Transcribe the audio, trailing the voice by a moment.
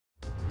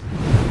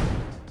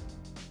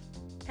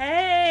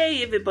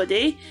Hey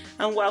everybody,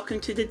 and welcome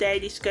to the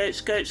Daily Scopes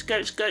for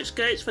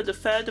the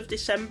 3rd of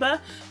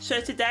December.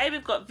 So today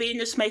we've got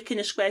Venus making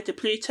a square to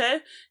Pluto,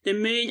 the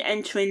Moon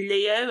entering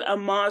Leo,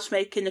 and Mars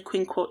making a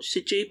equinox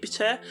to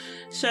Jupiter.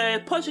 So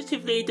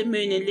positively, the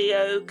Moon in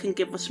Leo can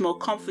give us more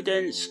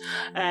confidence,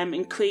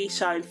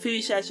 increase our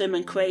enthusiasm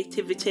and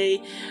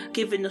creativity,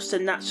 giving us the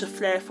natural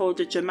flair for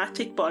the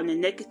dramatic, but on the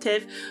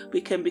negative,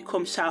 we can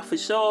become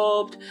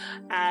self-absorbed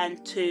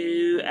and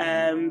to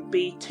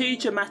be too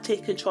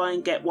dramatic and try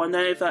and get one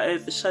over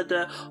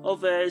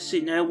others,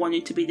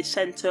 wanting to be the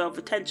centre of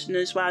attention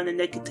as well, and the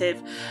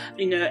negative,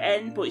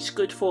 end. But it's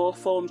good for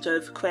forms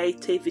of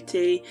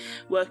creativity,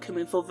 working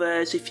with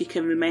others, if you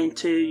can remain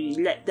to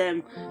let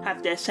them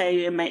have their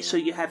say and make sure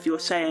you have your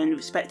say and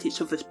respect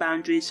each other's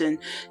boundaries, and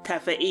to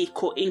have an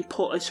equal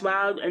input as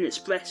well and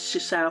express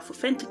yourself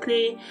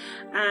authentically,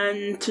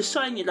 and to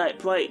shine your light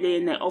brightly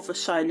in the other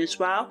sign as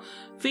well.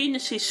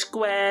 Venus'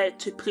 square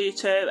to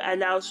Pluto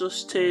allows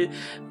us to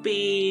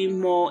be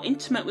more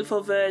intimate with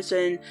others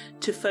and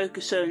to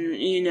focus on,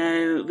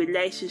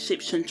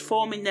 relationships,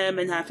 transforming them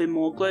and having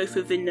more growth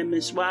within them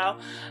as well,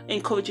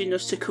 encouraging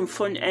us to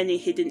confront any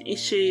hidden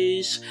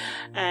issues,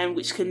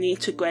 which can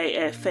lead to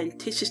greater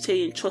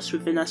authenticity and trust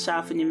within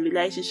ourselves and in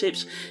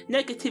relationships.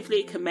 Negatively,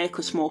 it can make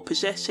us more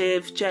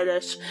possessive,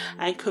 jealous,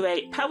 and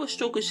create power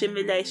struggles in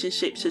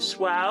relationships as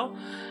well.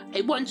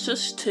 It wants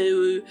us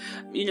to,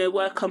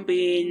 work on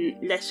being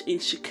less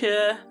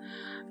insecure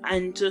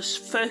and just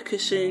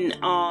focusing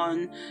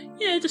on,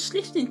 just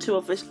listening to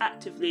others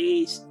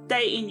actively,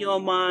 stating your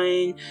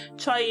mind,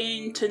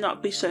 trying to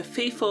not be so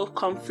fearful of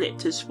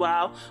conflict as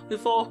well.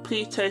 With all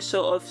Pluto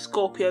sort of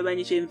Scorpio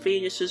energy and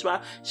Venus as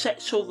well,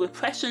 sexual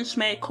repressions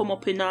may come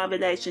up in our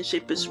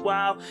relationship as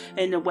well,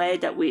 in the way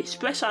that we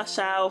express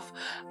ourselves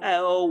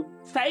or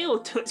fail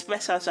to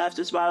express ourselves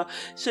as well.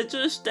 So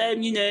just,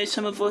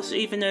 some of us,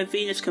 even though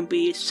Venus can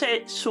be a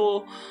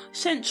central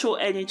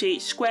energy,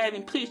 it's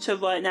squaring Pluto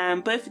right now,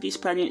 and both of these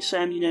planets,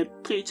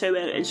 Pluto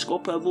and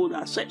Scorpio rule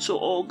our sexual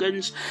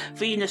organs.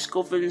 Venus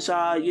governs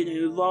our,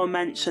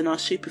 romance and our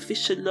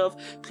superficial love.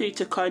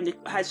 Pluto kind of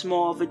has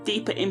more of a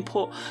deeper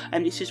input,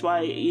 and this is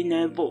why,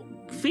 but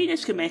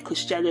Venus can make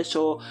us jealous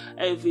or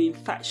over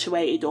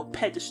infatuated or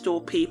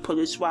pedestal people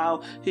as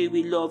well, who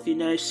we love,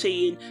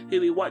 seeing who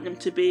we want them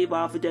to be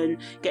rather than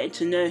getting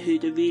to know who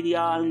they really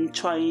are and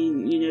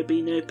trying,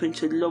 being open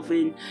to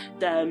loving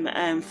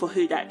them for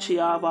who they actually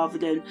are, rather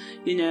than,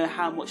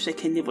 how much they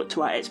can live up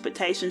to our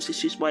expectations.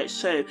 This is why it's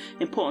so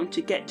important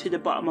to get to the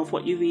bottom of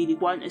what you really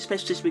want,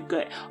 especially as we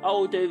get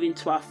older,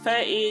 into our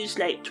 30s,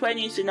 late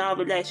 20s in our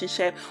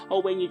relationship,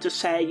 or when you just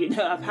say,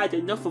 I've had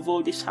enough of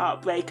all this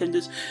heartbreak, and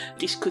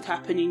this could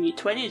happen in your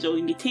 20s or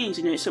in your teens,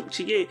 it's up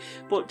to you.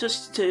 But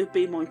just to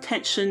be more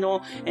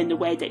intentional in the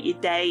way that you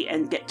date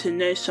and get to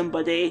know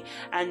somebody,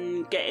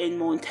 and getting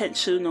more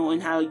intentional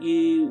in how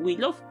we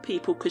love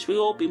people, because we've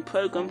all been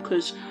programmed,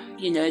 because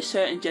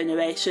certain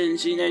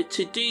generations,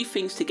 to do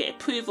things to get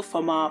approval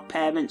from our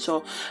parents,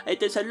 or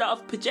there's a lot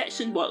of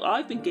projection, what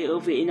I've been guilty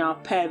of it in our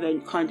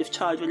parent kind of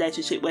child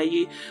relationship, where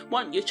you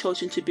want your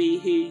children to be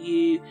who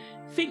you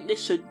think they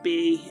should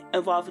be,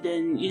 rather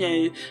than,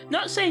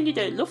 not saying you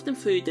don't love them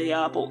for who they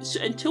are, but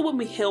until when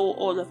we heal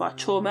all of our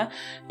trauma,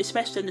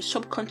 especially on the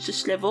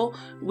subconscious level,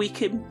 we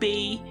can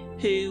be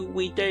who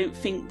we don't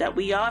think that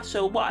we are.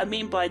 So what I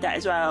mean by that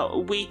as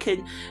well, we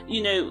can,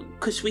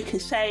 because we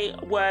can say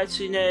words,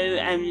 and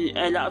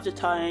a lot of the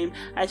time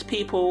as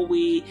people,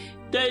 we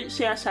don't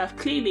see ourselves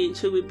clearly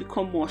until we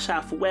become more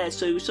self-aware.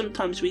 So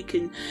sometimes we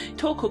can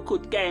talk a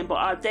good game, but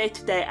our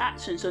day-to-day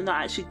actions are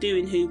not actually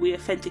doing who we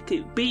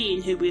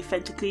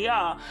authentically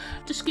are.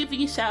 Just giving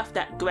yourself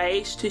that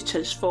grace to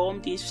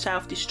transform these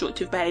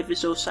self-destructive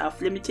behaviours or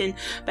self-limiting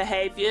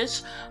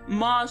behaviours.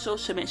 Mars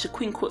also makes a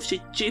equinox to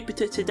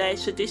Jupiter today,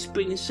 so this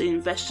brings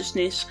in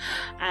restlessness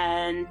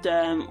and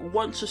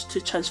wants us to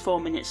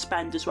transform and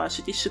expand as well.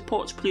 So this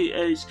supports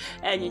Pluto's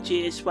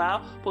energy as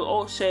well, but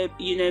also,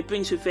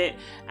 brings with it,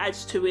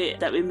 adds to it,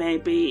 that we may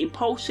be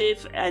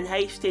impulsive and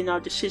hasty in our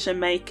decision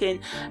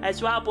making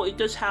as well, but it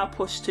does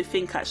help us to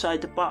think outside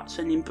the box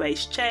and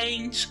embrace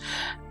change.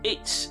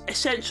 It's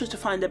essential to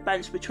find a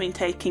balance between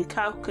taking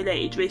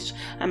calculated risks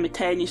and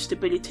maintaining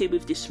stability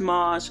with this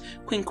Mars,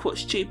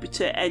 equinox,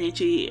 Jupiter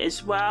energy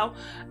as well.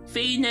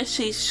 Venus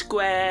is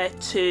square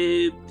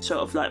to sort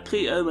of like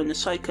Pluto on the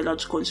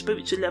psychological and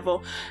spiritual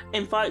level,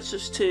 invites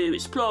us to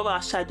explore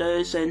our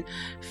shadows and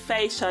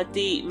face our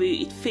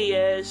deep-rooted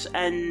fears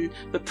and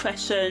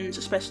repressions,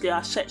 especially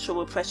our sexual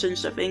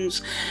repressions, the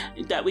things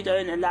that we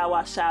don't allow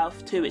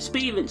ourselves to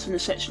experience on the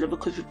sexual level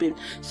because we've been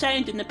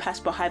shamed in the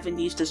past by having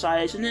these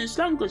desires. And as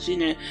long long as, you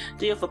know,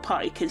 the other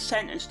party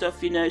consent and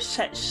stuff, you know,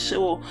 sex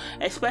or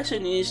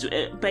expression is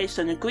based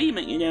on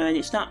agreement, you know, and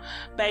it's not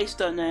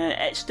based on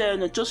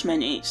external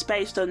judgment. It's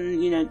based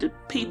on, you know, the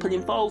people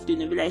involved in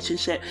the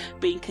relationship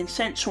being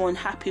consensual and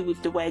happy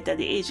with the way that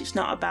it is. It's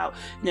not about,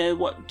 you know,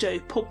 what Joe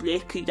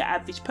Public, the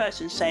average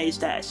person, says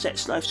that a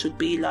sex life should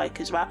be like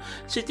as well.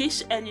 So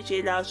this energy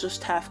allows us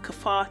to have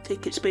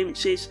cathartic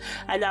experiences,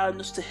 allowing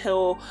us to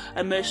heal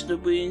emotional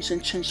wounds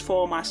and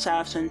transform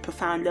ourselves on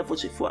profound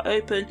levels if we're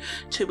open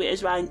to it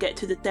as well, and get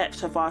to the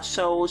depths of our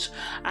souls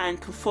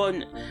and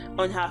confront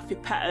unhealthy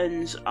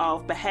patterns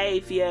of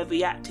behaviour,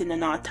 reacting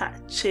and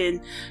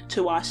attaching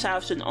to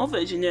ourselves and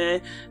others. You know,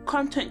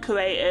 content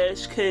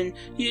creators can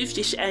use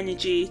this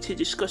energy to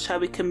discuss how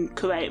we can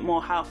create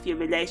more healthier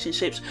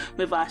relationships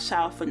with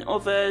ourselves and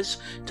others,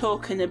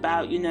 talking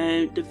about, you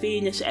know, the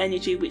Venus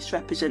energy, which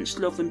represents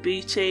love and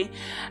beauty,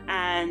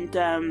 and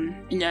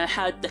you know,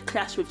 how the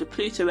clash with the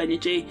Pluto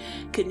energy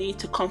can lead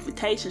to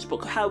confrontations,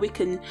 but how we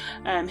can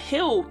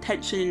heal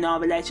tension in our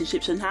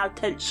relationships, and how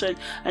tension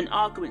and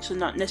arguments are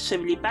not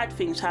necessarily bad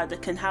things, how they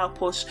can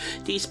help us,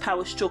 these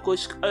power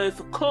struggles,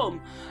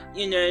 overcome,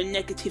 you know,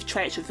 negative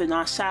traits within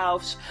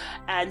ourselves,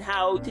 and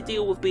how to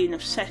deal with being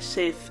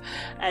obsessive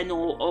and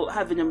or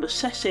having an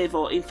obsessive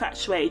or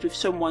infatuated with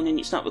someone and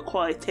it's not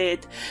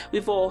requited.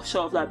 We've all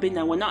sort of like been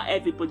there. Well, not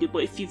everybody,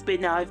 but if you've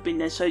been there, I've been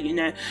there. So, you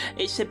know,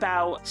 it's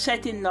about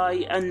shedding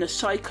light on the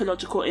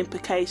psychological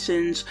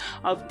implications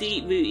of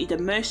deep-rooted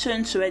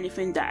emotions. So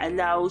anything that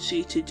allows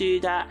you to do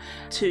that,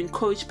 to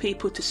encourage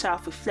people to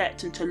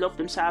self-reflect and to love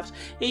themselves,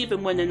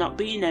 even when they're not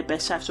being their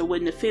best selves, or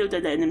when they feel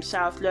they're letting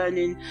themselves,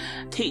 learning,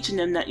 teaching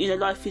them that, you know,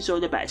 life is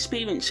all about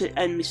experience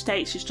and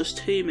mistakes is just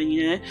human,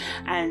 you know,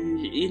 and,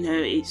 you know,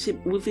 it's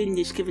within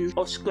this giving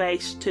us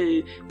grace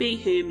to be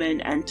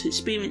human and to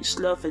experience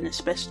love, and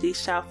especially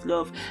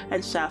self-love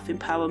and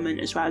self-empowerment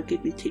as well,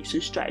 giving tips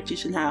and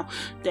strategies on how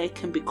they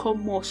can become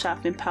more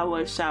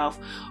self-empowered,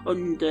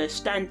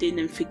 self-understanding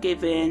and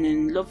forgiving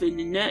and loving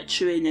and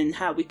nurturing, and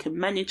how we can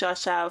manage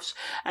ourselves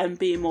and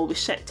being more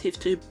receptive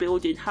to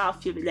building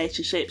healthier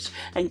relationships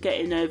and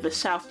getting over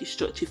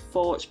self-destructive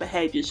thoughts,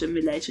 behaviours and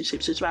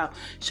relationships as well.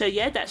 So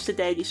yeah, that's the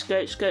daily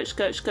scope for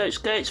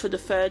the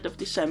 3rd of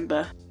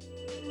December.